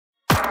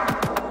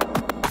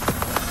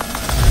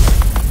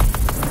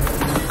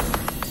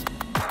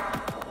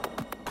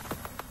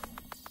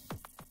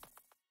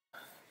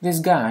This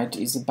guide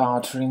is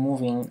about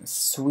removing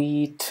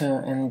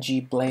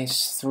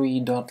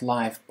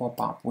Sweetngplace3.live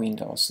pop-up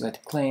windows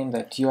that claim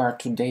that you are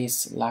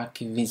today's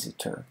lucky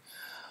visitor.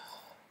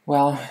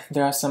 Well,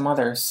 there are some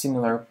other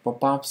similar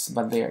pop-ups,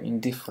 but they are in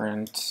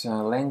different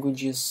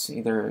languages,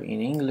 either in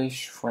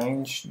English,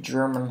 French,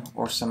 German,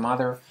 or some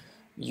other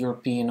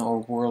European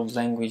or world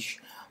language.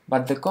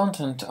 But the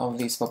content of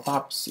these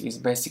pop-ups is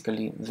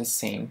basically the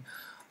same.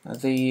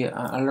 The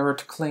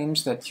alert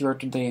claims that you are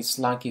today's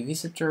lucky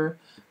visitor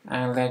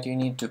and that you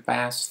need to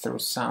pass through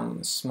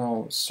some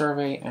small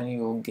survey and you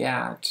will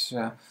get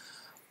a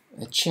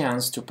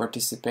chance to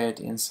participate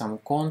in some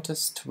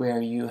contest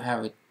where you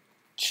have a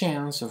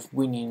chance of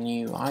winning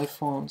new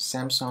iPhone,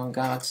 Samsung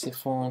Galaxy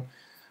phone,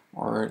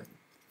 or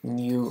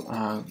new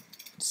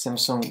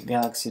Samsung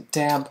Galaxy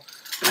Tab,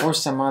 or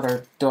some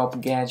other top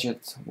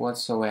gadget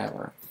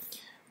whatsoever.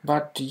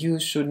 But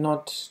you should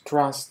not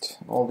trust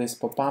all these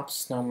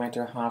pop-ups, no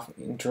matter how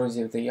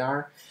intrusive they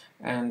are.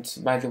 And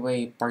by the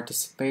way,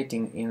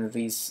 participating in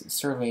these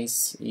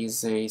surveys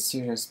is a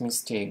serious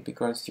mistake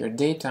because your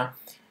data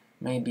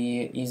may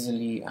be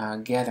easily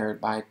gathered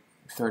by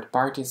third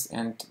parties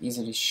and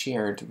easily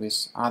shared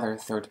with other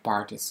third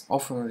parties.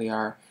 Often there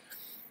are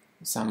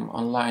some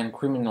online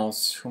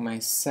criminals who may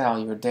sell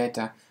your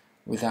data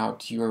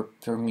without your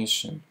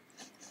permission.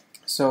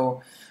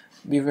 So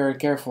be very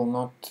careful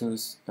not to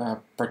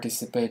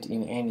participate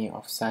in any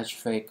of such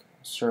fake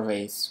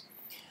surveys.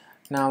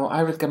 Now,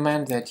 I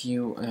recommend that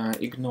you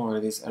ignore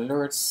these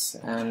alerts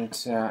and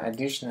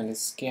additionally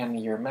scan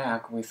your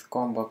Mac with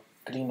Combo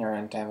Cleaner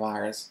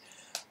antivirus.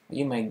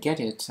 You may get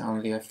it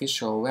on the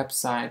official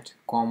website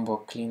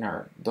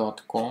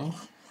combocleaner.com.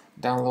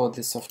 Download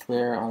the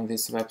software on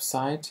this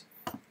website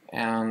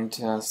and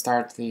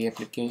start the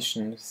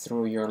application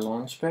through your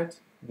Launchpad.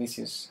 This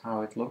is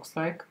how it looks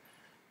like.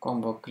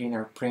 Combo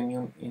Cleaner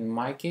Premium in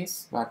my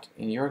case, but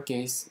in your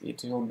case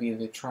it will be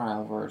the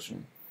trial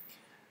version.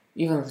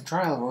 Even the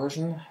trial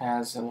version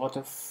has a lot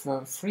of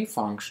free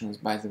functions,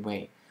 by the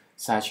way,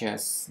 such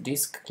as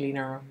Disk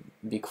Cleaner,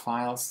 Big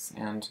Files,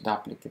 and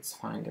Duplicates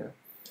Finder.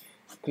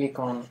 Click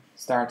on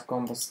Start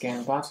Combo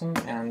Scan button,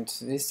 and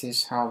this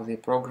is how the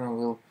program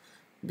will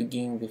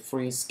begin the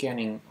free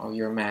scanning of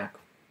your Mac.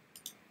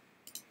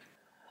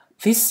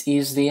 This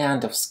is the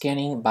end of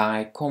scanning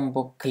by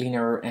Combo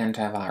Cleaner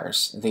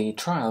Antivirus. The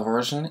trial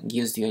version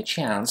gives you a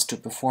chance to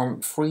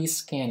perform free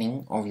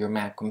scanning of your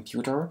Mac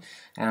computer,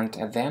 and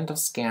at the end of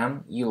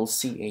scan you'll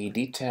see a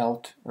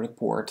detailed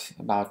report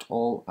about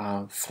all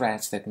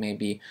threats that may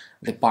be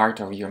the part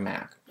of your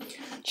Mac.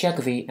 Check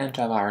the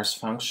antivirus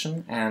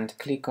function and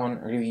click on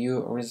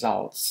Review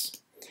Results.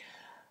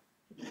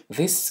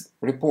 This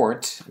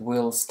report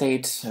will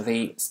state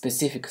the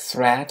specific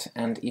threat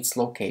and its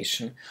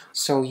location,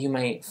 so you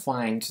may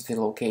find the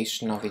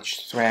location of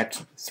each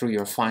threat through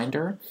your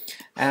Finder,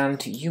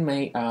 and you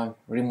may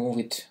remove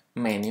it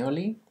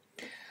manually,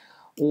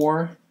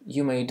 or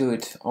you may do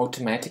it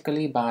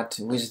automatically, but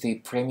with the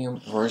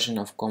premium version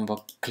of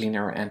Combo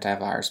Cleaner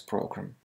Antivirus program.